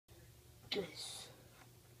This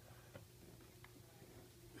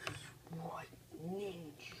is White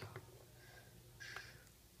Ninja.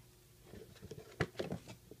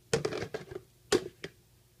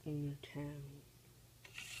 In the town,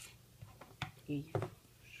 evil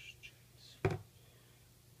streets.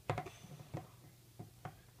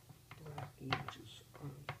 Black ninjas are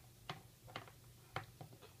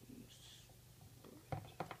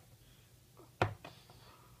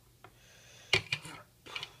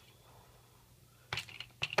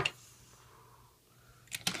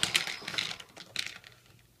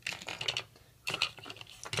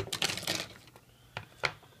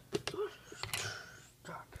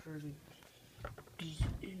stop hurting these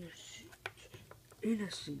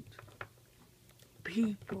innocent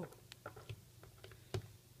people.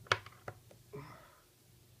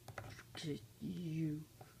 Forget you.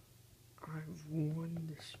 I've won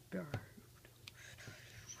this battle.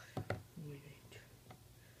 Win it.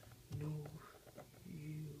 No,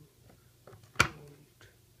 you won't.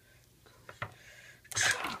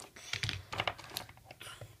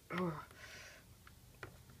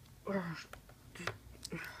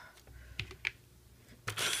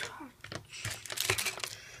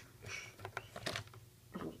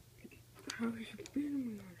 How has it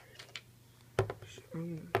been? So I'm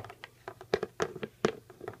gonna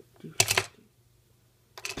do something.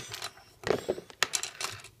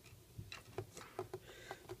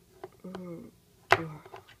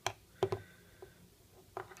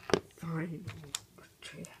 Final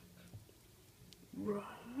attack. Right.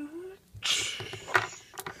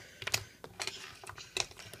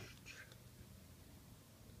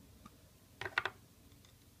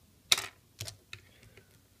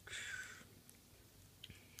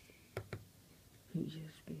 He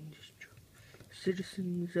has been destroyed.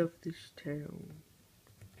 Citizens of this town,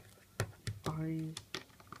 I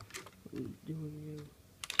am doing you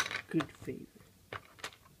a good favor.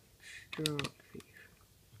 Strong favor.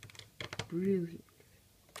 Brilliant.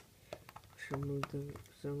 Some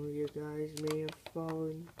of you guys may have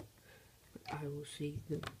fallen, but I will save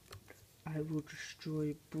them. I will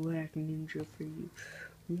destroy Black Ninja for you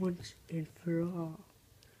once and for all.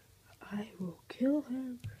 I will kill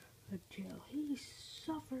him until he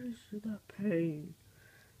suffers the pain.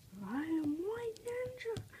 I am White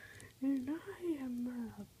Ninja, and I am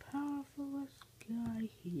the powerfulest guy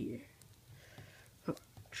here.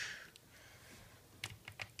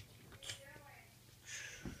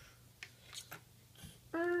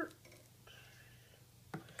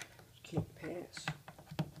 Can't pass.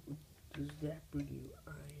 Does that bring you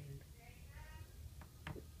iron?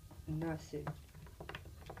 Nothing.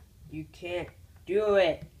 You can't do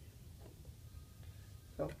it.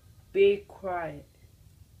 So be quiet.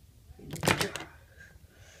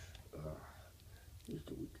 He's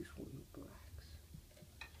the weakest one of blacks.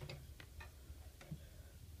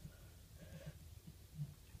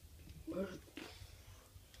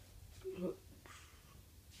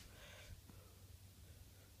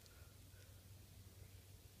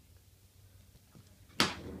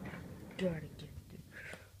 Gotta get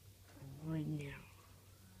there right now.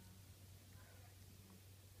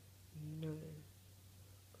 Another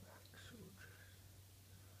black soldier.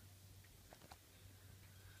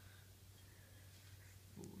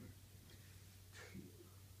 4, 2.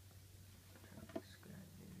 This guy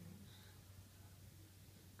is.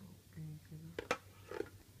 Don't anything up.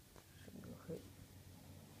 Single hit.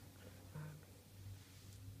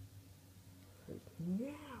 Hit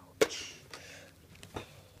now.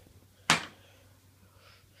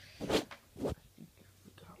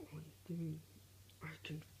 I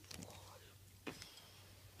can fly.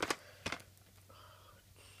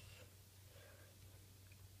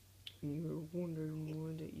 You're wondering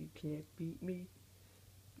why that you can't beat me?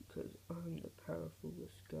 Because I'm the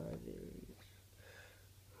powerfulest guy there is.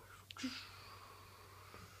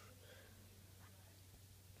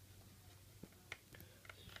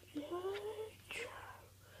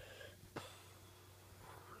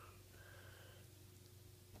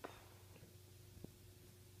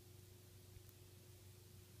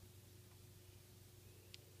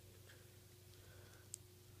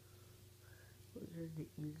 Those are the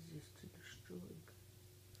easiest to destroy.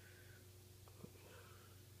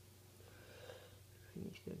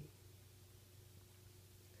 Anything.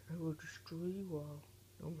 I will destroy you all,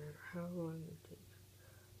 no matter how long it takes.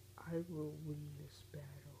 I will win this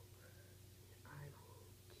battle. I will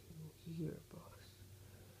kill your boss.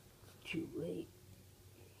 It's too late.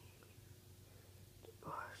 The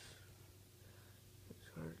boss has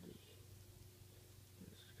hardly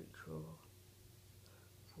has control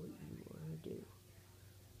of what you want to do.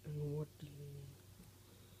 And what do you mean?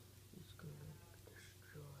 He's gonna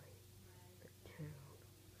destroy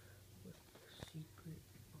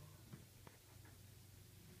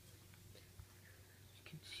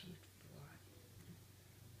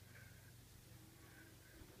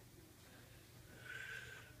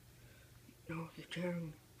No, the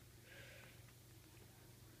town.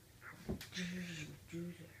 How dare you do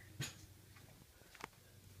that?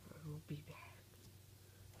 I will be back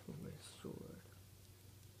for my sword.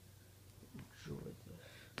 Enjoy this.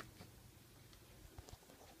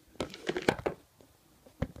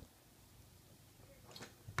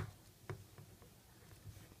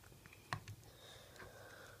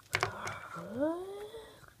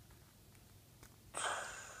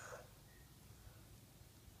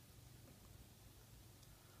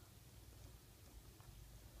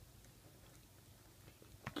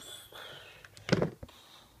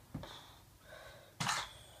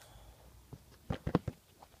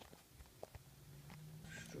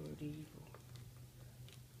 Destroyed evil.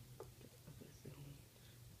 Other things.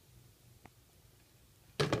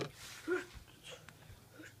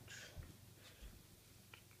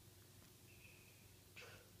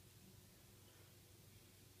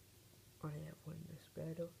 I have won this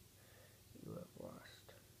battle. You have lost.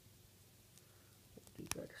 You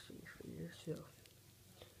gotta see for yourself.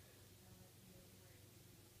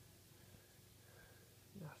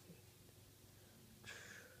 Nothing.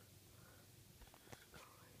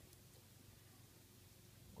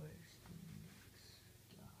 Where's the next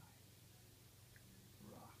guy?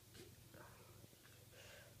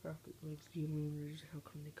 Rocket leaves the immunities. How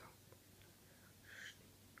come they come?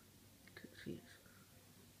 Cause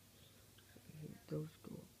those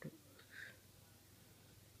go up to us.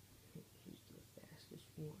 He's the fastest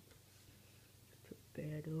one. To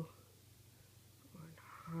battle on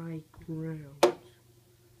high ground. Find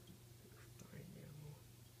ammo.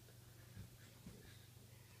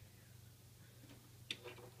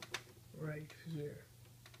 Right here.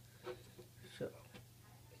 So,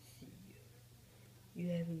 see you. You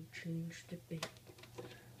haven't changed a bit.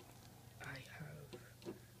 I have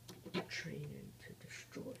training to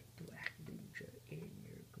destroy Black Ninja in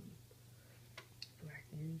your group. Black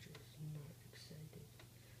Ninja is not excited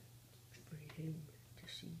for him to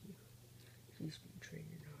see you. He's been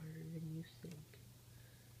training harder than you think.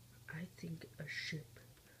 I think a ship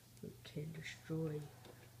can destroy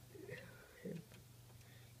him.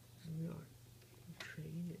 He's not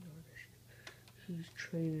training on a ship. He's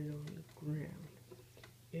training on the ground.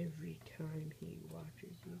 Every time he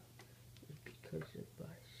watches you is because of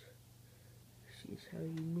us. Sees how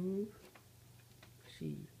you move.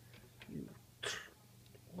 See you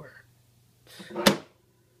work.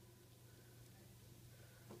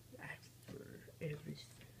 That's for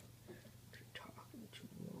everything. You're talking too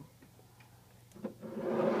long.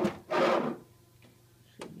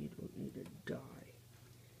 So you don't need to die.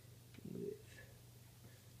 Live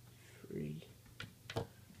free.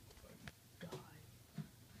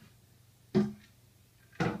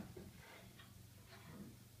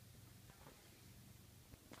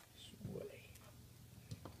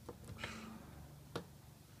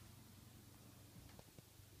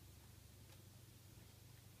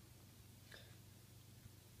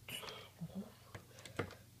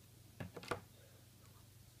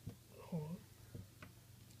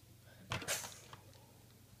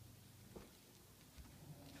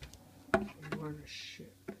 On a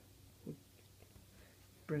ship.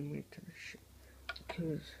 Bring me to the ship.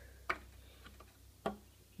 Because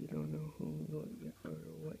you don't know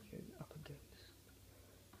what you're up against.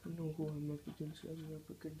 You know who I'm up against. I'm up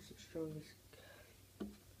against the strongest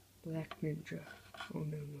Black Ninja. Oh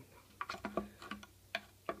no.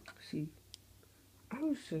 See, I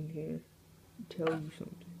was sitting here to tell you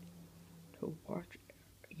something. To watch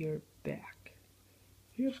your back.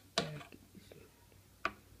 Your back is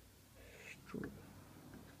destroyed.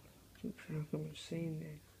 I'm saying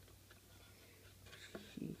that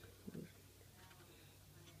he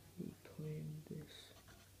planned this.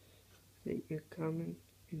 That you're coming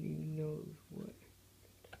and he knows what.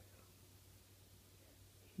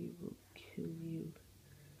 He will kill you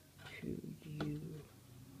to you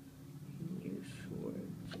and your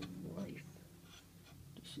swords of life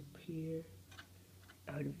disappear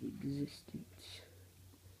out of existence.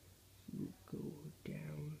 You go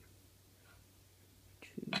down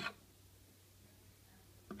to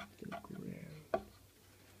the ground.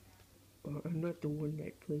 Well, I'm not the one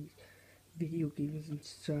that plays video games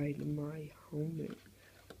inside my helmet.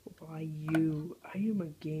 Why you? I am a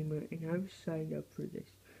gamer and I've signed up for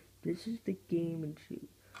this. This is the Game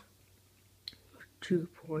 &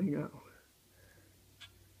 2.0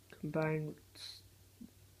 combined with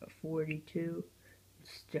a 42 and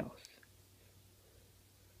stealth.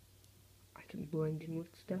 I can blend in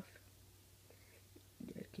with stuff.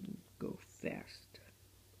 I can go fast.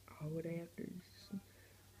 All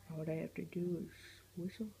I have to do is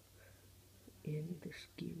whistle and the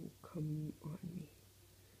ski will come on me.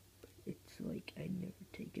 But it's like I never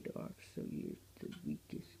take it off, so you're the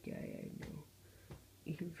weakest guy I know.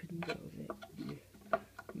 Even though that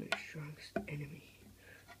my strongest enemy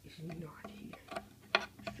is not here.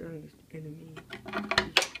 Strongest enemy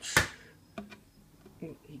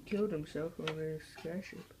he killed himself on a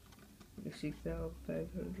skyship. Because he fell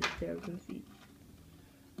 500,000 feet.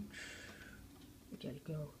 I gotta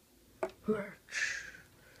go.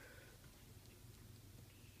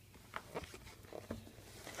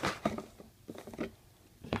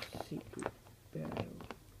 Secret battle.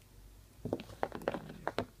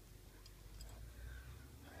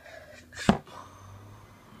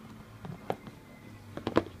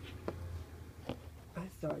 I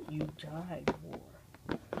thought you died, War.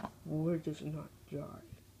 War does not die.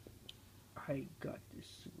 I got this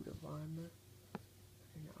suit of armor,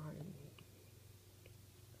 and I'm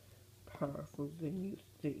powerful than you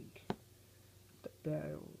think. The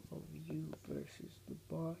battle of you versus the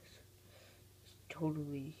boss is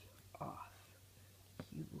totally off.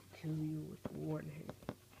 He will kill you with one hand.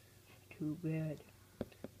 Too bad.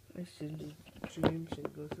 I send it to James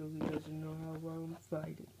Single so he doesn't know how well I'm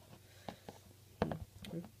fighting.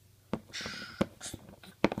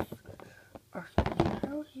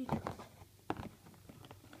 How he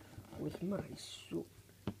with my sword.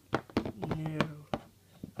 Now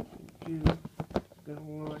you gonna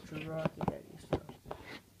launch a rocket at yourself.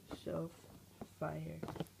 Self-fire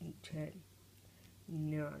in 10,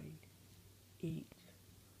 9, 8,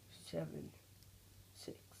 7,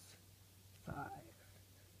 6, 5,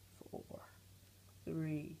 4,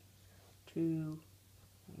 3, 2,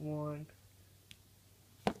 1.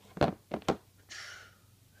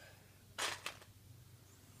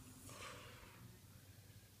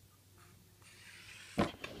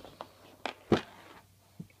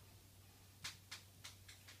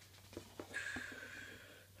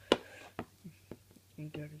 You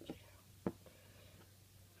gotta get out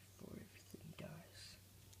before everything dies.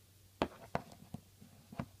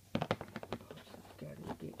 Also gotta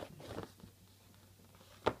get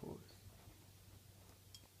forth.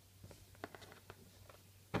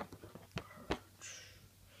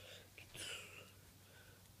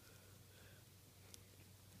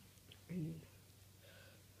 And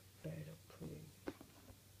battle plan.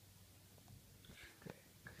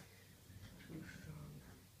 Too strong.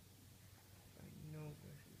 I know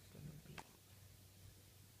where he's gonna be.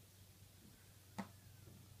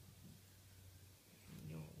 I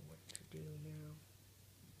know what to do now.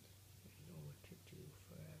 I know what to do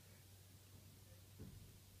forever.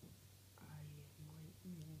 I am White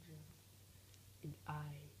Ninja, and I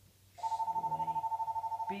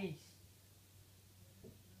slay beasts.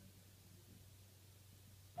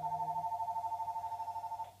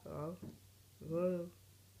 Oh, hello,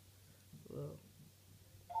 hello,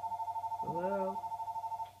 hello,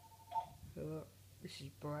 hello. This is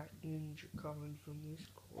Black Ninja calling from this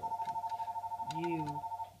court. You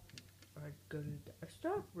are gonna die.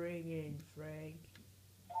 Stop ringing, Frank.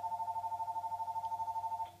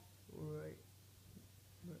 Right.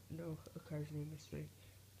 No, a guy's name is Frank.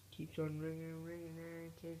 Keeps on ringing, and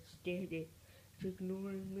I can't stand it. It's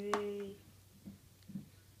ignoring me.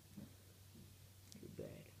 Too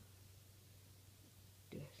bad.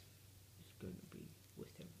 Death is gonna be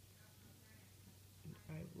with him. And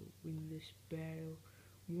I will win this battle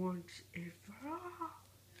once and for all.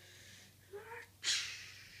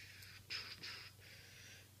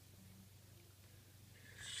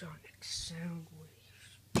 Sonic sound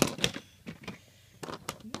waves.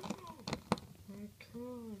 No, I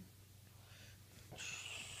can't.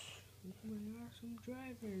 With my awesome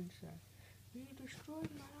driver inside. You destroyed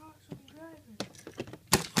my awesome driver.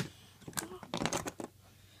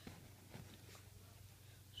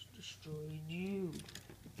 It's destroyed you.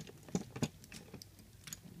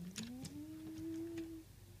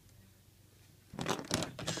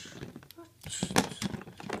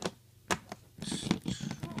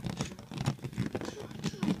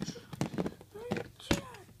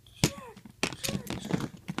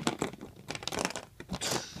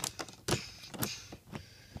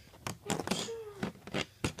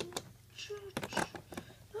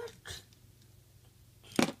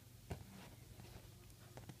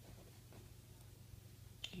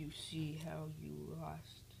 You see how you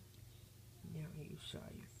lost. Now you saw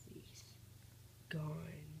your face.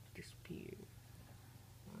 Gone, disappeared.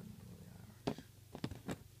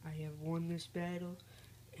 I have won this battle,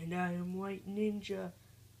 and I am White Ninja.